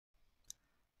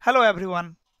Hello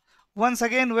everyone. Once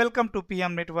again welcome to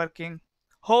PM Networking.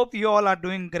 Hope you all are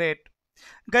doing great.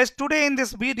 Guys, today in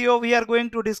this video we are going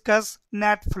to discuss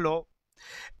NetFlow.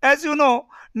 As you know,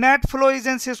 NetFlow is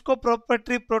a Cisco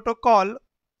proprietary protocol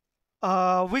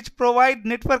which provide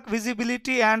network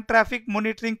visibility and traffic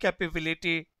monitoring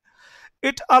capability.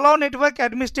 It allows network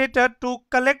administrator to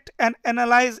collect and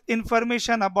analyze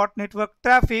information about network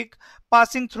traffic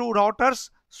passing through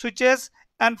routers, switches,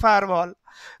 and firewall.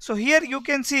 So here you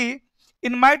can see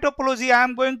in my topology, I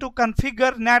am going to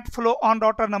configure NetFlow on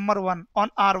router number 1 on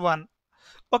R1.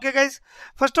 Okay guys,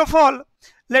 first of all,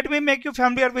 let me make you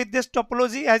familiar with this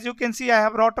topology. As you can see, I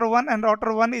have router 1 and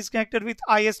router 1 is connected with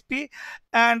ISP,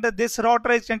 and this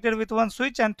router is connected with one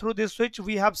switch, and through this switch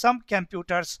we have some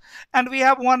computers, and we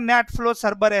have one NetFlow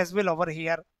server as well over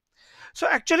here. So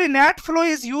actually NetFlow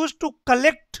is used to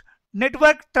collect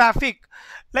network traffic.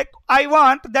 Like I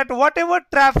want that whatever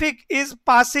traffic is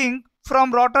passing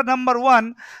from router number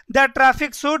 1, that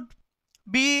traffic should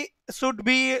be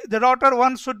the router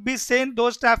 1 should be send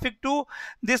those traffic to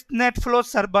this NetFlow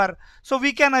server, so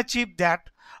we can achieve that.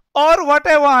 Or what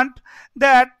I want,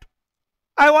 that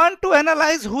I want to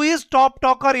analyze who is top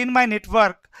talker in my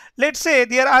network. Let's say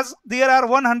there are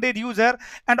 100 user,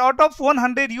 and out of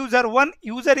 100 user, one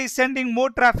user is sending more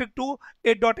traffic to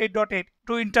 8.8.8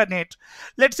 to internet.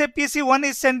 Let's say PC1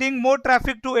 is sending more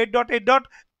traffic to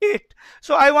 8.8.8.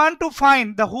 So I want to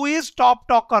find the who is top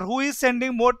talker, who is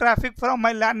sending more traffic from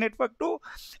my LAN network to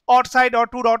outside or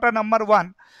to router number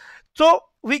 1. So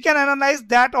we can analyze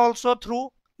that also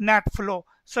through NetFlow.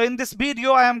 So in this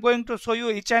video I am going to show you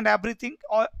each and everything,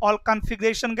 all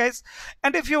configuration guys.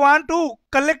 And if you want to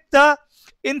collect the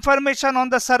information on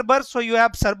the server, so you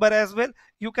have server as well,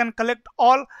 you can collect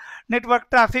all network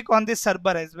traffic on this server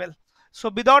as well. So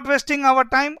without wasting our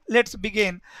time, let's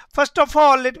begin. First of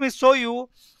all, let me show you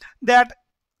that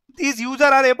these users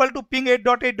are able to ping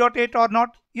 8.8.8 or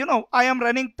not. You know, I am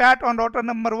running PAT on router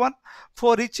number 1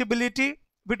 for reachability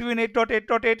between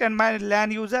 8.8.8 and my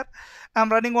LAN user. I'm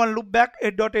running on loopback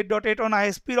 8.8.8 on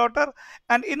ISP router,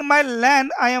 and in my LAN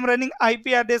I am running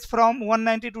IP address from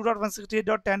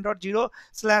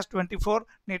 192.168.10.0/24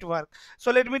 network.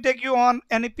 So let me take you on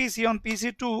any PC on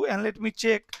PC2 and let me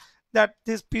check that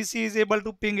this PC is able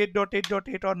to ping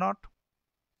 8.8.8 or not.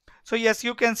 So yes,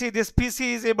 you can see this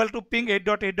PC is able to ping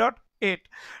 8.8.8.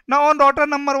 Now on router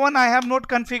number 1, I have not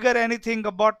configured anything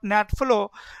about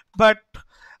NetFlow, but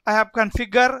I have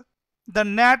configured the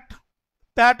net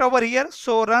PAT over here.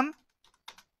 So run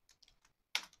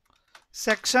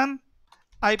section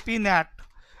IPNet.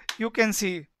 You can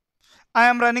see I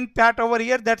am running PAT over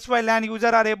here. That's why LAN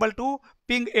user are able to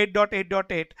ping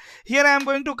 8.8.8. Here I am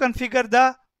going to configure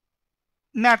the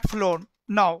NetFlow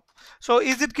now. So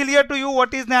is it clear to you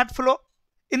what is NetFlow?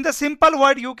 In the simple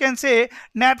word, you can say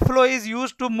NetFlow is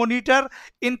used to monitor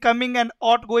incoming and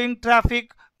outgoing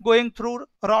traffic going through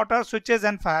router, switches,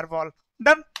 and firewall.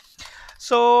 Done.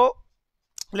 So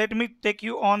let me take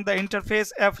you on the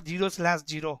interface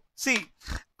F0/0. See,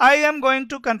 I am going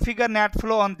to configure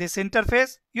NetFlow on this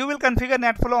interface. You will configure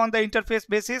NetFlow on the interface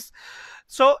basis.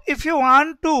 So if you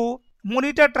want to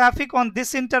monitor traffic on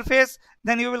this interface,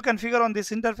 then you will configure on this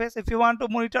interface. If you want to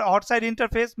monitor outside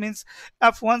interface, means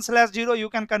F1/0, you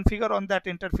can configure on that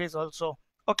interface also.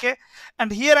 Okay,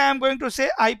 and here I am going to say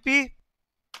IP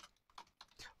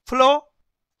flow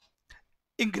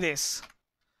ingress,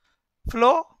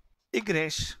 flow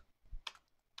egress,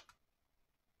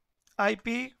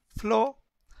 IP flow,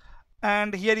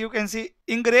 and here you can see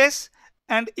ingress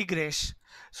and egress.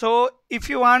 So if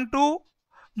you want to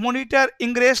monitor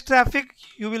ingress traffic,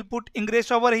 you will put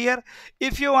ingress over here.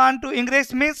 If you want to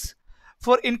ingress means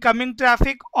for incoming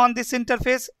traffic on this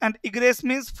interface, and egress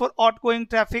means for outgoing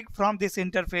traffic from this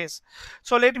interface.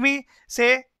 So let me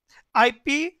say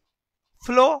IP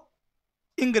flow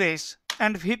ingress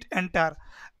and hit enter,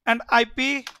 and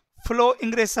IP flow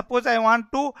ingress. Suppose I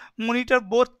want to monitor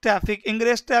both traffic,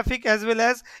 ingress traffic as well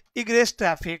as egress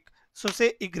traffic, so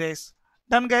say egress.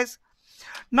 Done guys.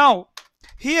 Now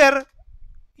here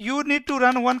you need to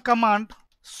run one command.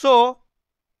 So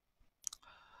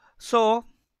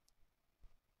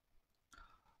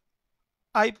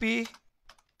IP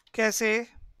cache,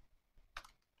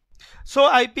 so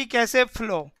IP cache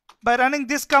flow. By running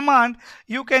this command,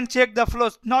 you can check the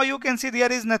flows. Now you can see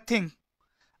there is nothing.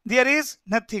 There is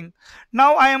nothing.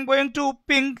 Now I am going to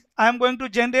ping, I am going to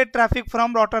generate traffic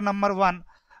from router number 1,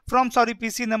 from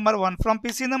PC number 1. From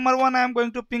PC number 1 I am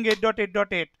going to ping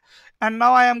 8.8.8, and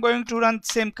now I am going to run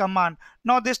same command.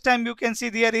 Now this time you can see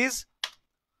there is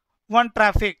one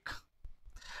traffic.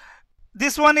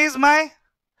 This one is my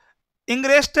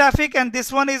ingress traffic, and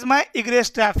this one is my egress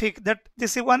traffic. That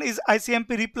this one is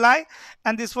ICMP reply,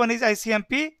 and this one is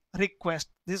ICMP request.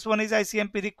 This one is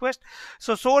ICMP request.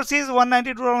 So source is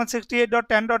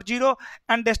 192.168.10.0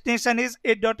 and destination is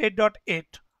 8.8.8.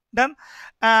 Done.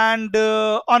 And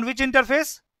on which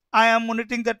interface? I am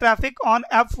monitoring the traffic on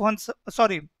F1.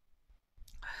 Sorry,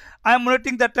 I am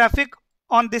monitoring the traffic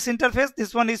on this interface.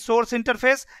 This one is source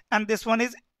interface, and this one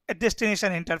is a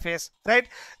destination interface. Right.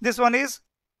 This one is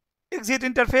exit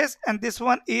interface, and this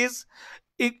one is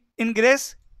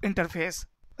ingress interface,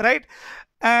 right?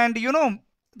 And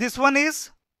this one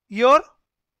is your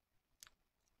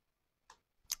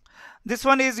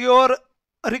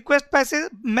request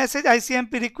message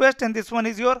ICMP request, and this one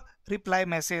is your reply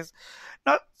message.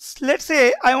 Now let's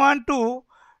say I want to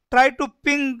try to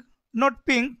ping, not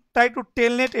ping, try to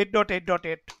telnet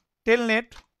 8.8.8,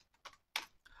 telnet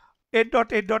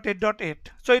 8.8.8.8.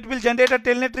 so it will generate a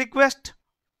telnet request.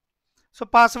 So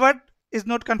password is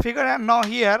not configured, and now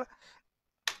here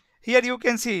you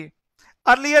can see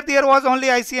earlier there was only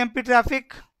ICMP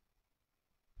traffic.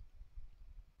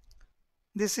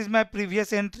 This is my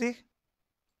previous entry.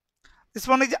 This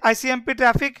one is ICMP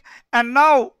traffic, and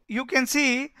now you can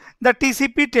see the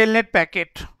TCP telnet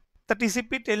packet. The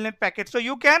TCP telnet packet. So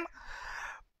you can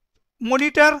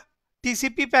monitor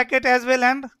TCP packet as well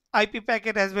and IP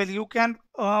packet as well. You can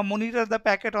monitor the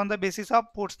packet on the basis of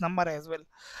ports number as well.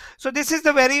 So this is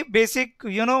the very basic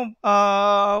configuration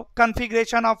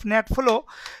of NetFlow.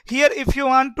 Here if you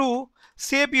want to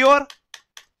save your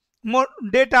more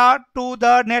data to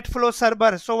the NetFlow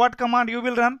server, so what command you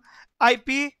will run?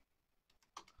 IP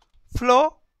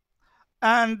flow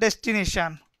and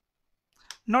destination.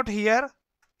 Not here,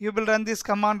 you will run this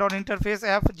command on interface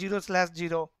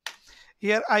F0/0.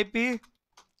 Here IP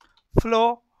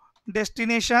flow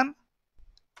destination.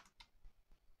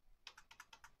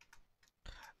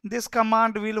 This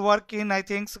command will work in, I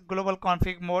think, global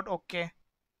config mode. Okay.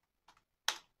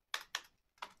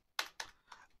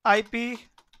 IP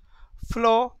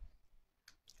flow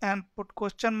and put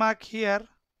question mark here.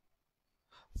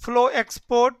 Flow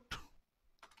export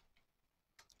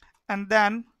and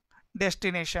then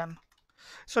destination.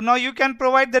 So now you can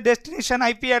provide the destination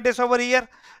IP address over here.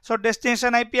 So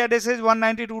destination IP address is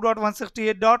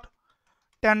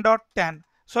 192.168.10.10.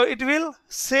 So it will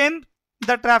send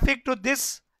the traffic to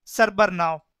this server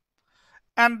now,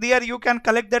 and there you can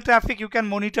collect the traffic, you can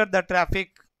monitor the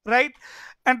traffic, right?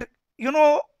 And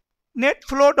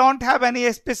NetFlow don't have any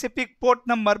specific port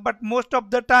number, but most of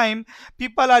the time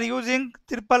people are using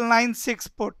 9996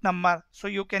 port number, so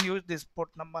you can use this port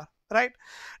number, right?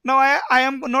 Now I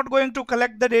am not going to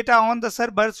collect the data on the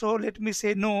server, so let me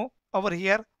say no over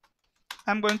here.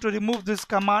 I'm going to remove this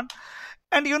command,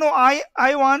 and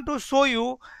I want to show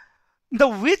you the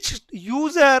which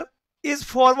user is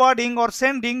forwarding or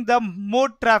sending the more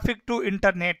traffic to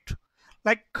internet.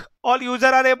 Like all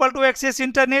users are able to access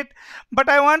internet, but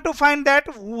I want to find that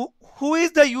who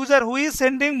is the user who is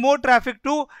sending more traffic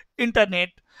to internet.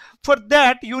 For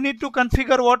that you need to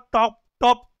configure what top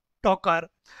talker.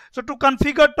 So to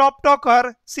configure top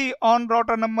talker, see on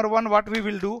router number 1 what we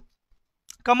will do.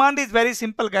 Command is very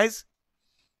simple, guys.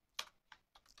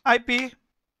 IP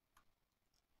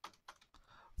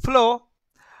flow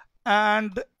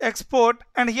and export,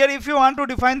 and here if you want to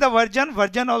define the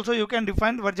version also you can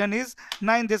define. Version is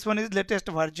 9, this one is latest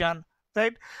version,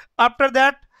 right? After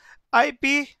that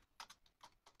IP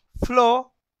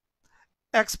flow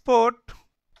export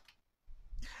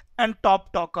and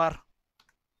top talker.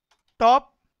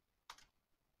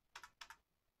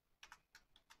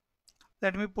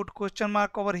 Let me put question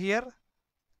mark over here.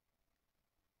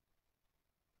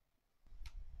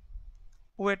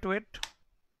 Wait.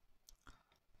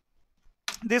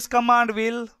 This command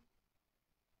will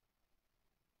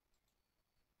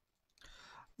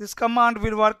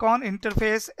work on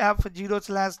interface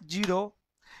F0/0.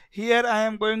 Here I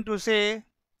am going to say,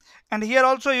 and here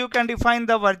also you can define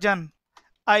the version.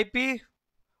 IP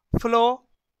flow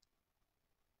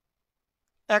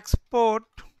export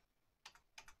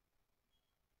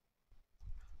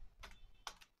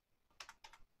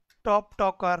top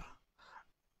talker.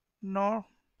 No,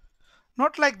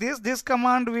 not like this. This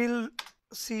command will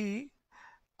see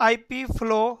IP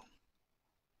flow,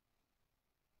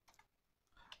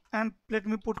 and let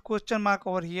me put question mark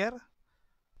over here.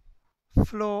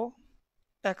 Flow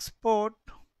export.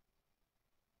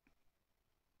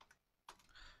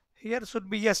 Here should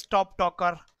be yes, top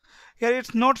talker. Here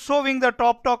it's not showing the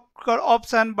top talker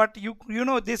option, but you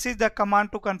know this is the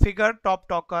command to configure top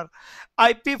talker.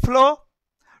 IP flow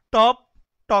top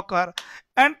talker,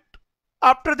 and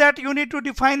After that, you need to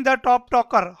define the top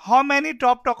talker. How many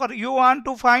top talker you want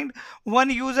to find?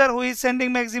 One user who is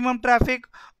sending maximum traffic,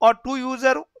 or two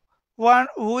user one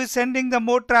who is sending the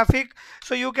more traffic.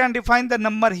 So you can define the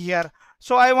number here.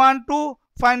 So I want to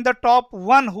find the top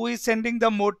one who is sending the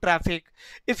more traffic.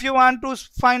 If you want to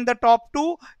find the top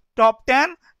 2, top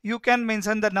 10, you can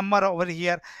mention the number over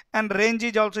here. And range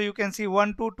is also, you can see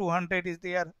 1 to 200 is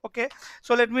there. Okay,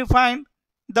 so let me find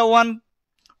the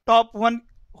top one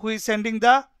who is sending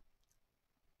the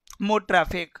more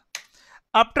traffic.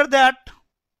 After that,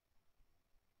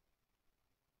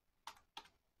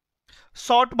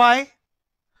 sort by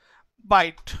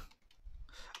byte,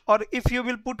 or if you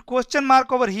will put question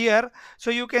mark over here,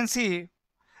 so you can see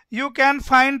you can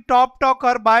find top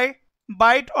talker by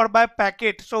byte or by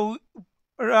packet. So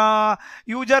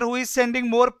user who is sending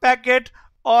more packet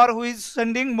or who is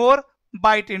sending more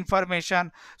byte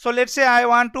information. So let's say I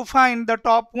want to find the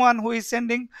top one who is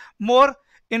sending more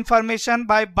information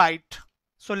by byte.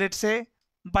 So let's say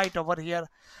byte over here.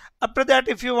 After that,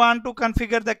 if you want to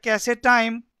configure the cache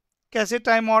time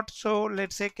what, so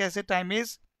let's say cache time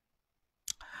is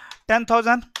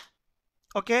 10,000.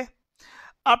 Okay,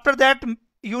 after that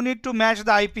you need to match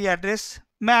the IP address.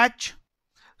 Match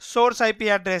source IP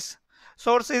address.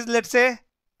 Source is, let's say,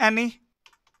 any.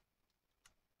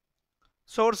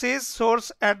 Source is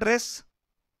source address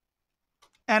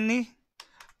any,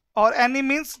 or any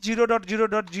means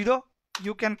 0.0.0.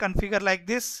 You can configure like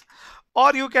this,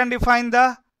 or you can define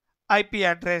the IP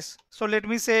address. So let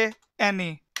me say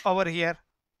any over here.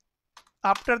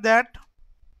 After that,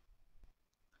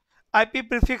 IP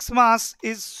prefix mask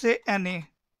is say any.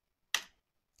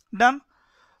 Done.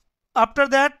 After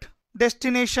that,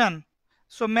 destination.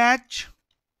 So match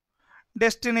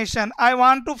destination. I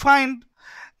want to find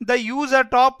the user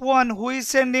top one who is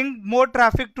sending more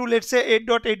traffic to, let's say,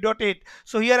 8.8.8.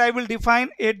 So here I will define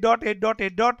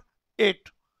 8.8.8.8.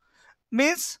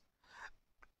 Means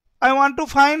I want to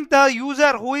find the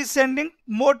user who is sending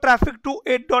more traffic to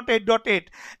 8.8.8,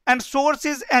 and source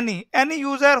is any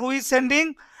user who is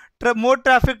sending more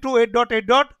traffic to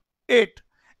 8.8.8,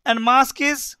 and mask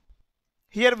is,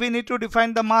 here we need to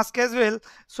define the mask as well.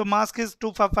 So mask is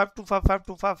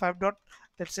 255.255.255 dot,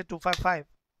 let's say 255.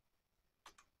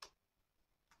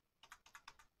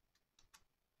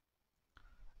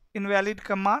 Invalid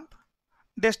command.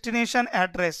 Destination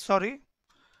address, sorry,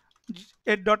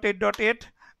 8.8.8.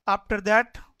 After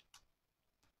that,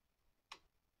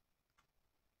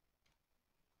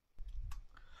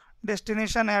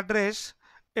 destination address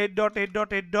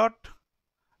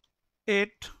 8.8.8.8,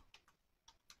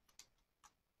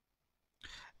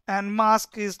 and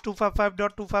mask is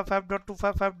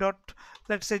 255.255.255.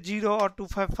 let's say 0 or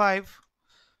 255,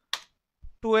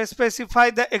 to specify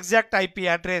the exact IP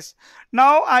address.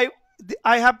 Now I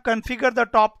have configured the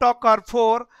top talker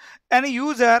for any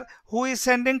user who is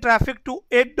sending traffic to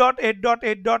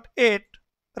 8.8.8.8,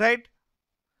 right?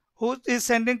 Who is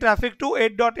sending traffic to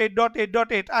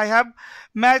 8.8.8.8. I have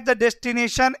matched the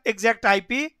destination exact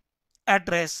IP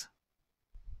address.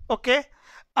 Okay.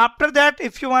 After that,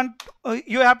 if you want,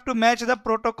 you have to match the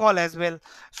protocol as well.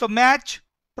 So match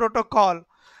protocol.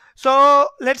 So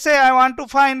let's say I want to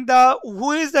find the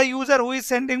who is the user who is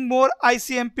sending more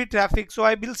ICMP traffic. So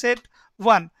I will set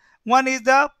 1. 1 is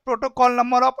the protocol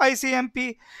number of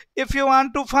ICMP. If you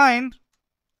want to find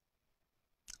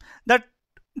that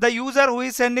the user who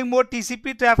is sending more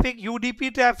TCP traffic,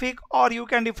 UDP traffic, or you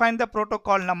can define the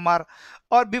protocol number,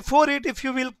 or before it, if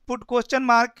you will put question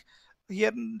mark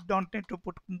here, don't need to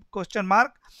put question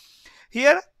mark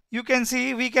here, you can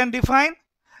see we can define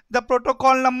the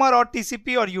protocol number or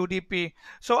TCP or UDP.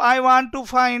 So I want to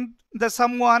find the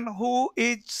someone who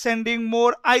is sending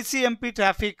more ICMP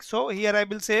traffic. So here I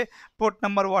will say port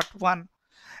number 1,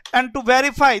 and to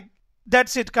verify,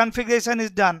 that's it, configuration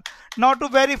is done. Now to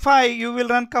verify, you will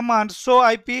run command show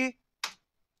IP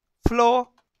flow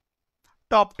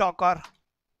top talker.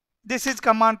 This is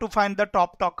command to find the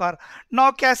top talker.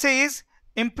 Now cache is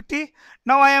empty.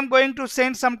 Now I am going to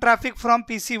send some traffic from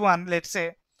PC1. Let's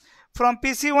say from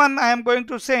PC1 I am going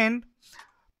to send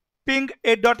ping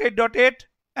 8.8.8,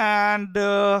 and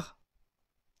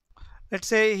let's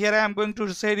say here I am going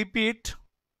to say repeat,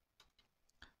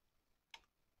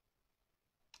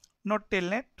 not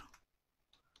telnet,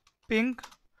 ping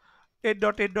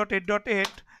 8.8.8.8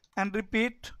 and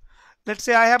repeat. Let's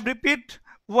say I have repeat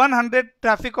 100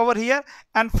 traffic over here,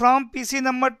 and from PC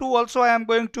number 2 also I am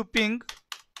going to ping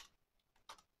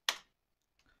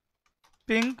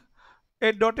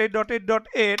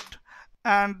 8.8.8.8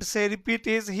 and say repeat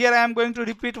is, here I am going to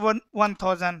repeat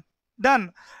 1000.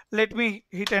 Done. Let me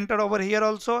hit enter over here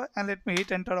also, and let me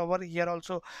hit enter over here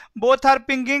also. Both are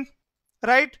pinging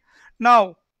right?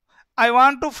 Now I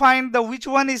want to find the which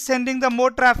one is sending the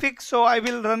more traffic, so I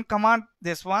will run command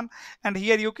this one, and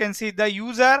here you can see the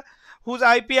user whose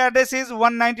IP address is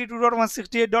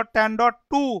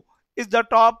 192.168.10.2 is the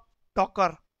top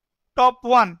talker, top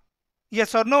one,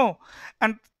 yes or no?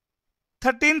 And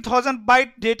 13,000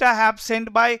 byte data have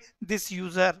sent by this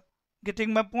user.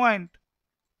 Getting my point?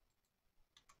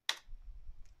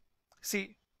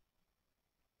 See,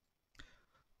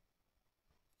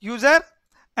 user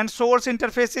and source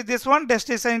interface is this one,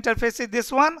 destination interface is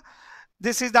this one.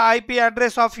 This is the IP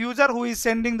address of user who is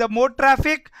sending the more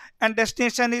traffic, and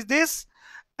destination is this,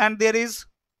 and there is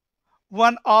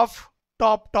one of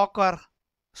top talker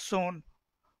shown,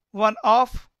 one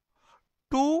of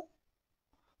two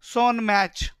shown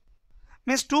match,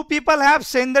 means two people have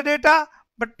sent the data,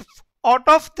 but out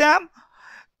of them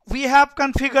we have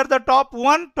configured the top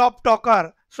one top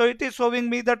talker, so it is showing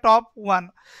me the top one.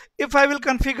 If I will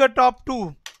configure top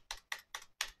two,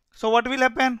 so what will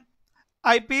happen?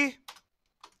 IP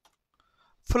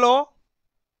flow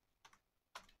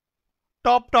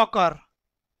top talker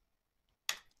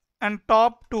and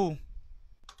top two,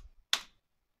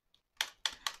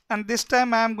 and this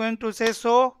time I am going to say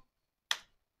so.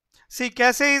 See,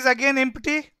 cache is again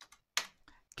empty,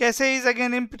 cache is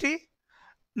again empty.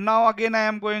 Now again I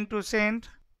am going to send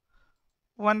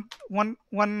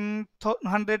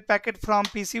 100 packet from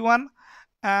PC1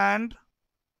 and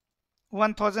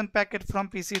 1000 packet from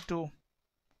PC2.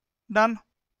 Done.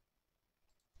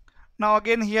 Now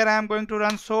again here I am going to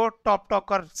run so top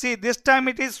talker. See, this time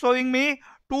it is showing me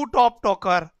two top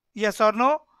talker, yes or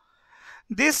no?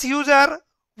 This user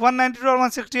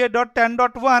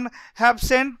 192.168.10.1 have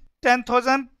sent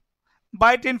 10,000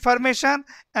 byte information,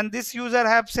 and this user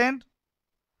have sent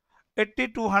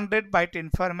 8200 byte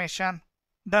information.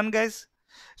 Done, guys.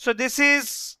 So this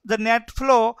is the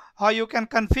NetFlow, how you can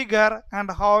configure and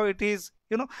how it is,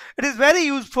 it is very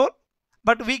useful,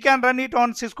 but we can run it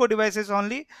on Cisco devices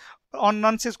only. On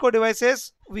non-Cisco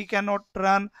devices we cannot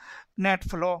run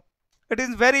NetFlow. It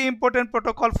is very important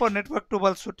protocol for network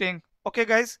troubleshooting. Okay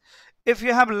guys, if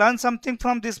you have learned something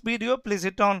from this video, please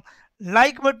hit on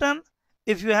like button.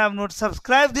 If you have not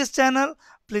subscribed this channel,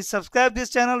 please subscribe this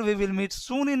channel. We will meet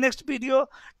soon in next video.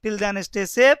 Till then, stay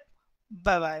safe.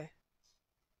 Bye bye.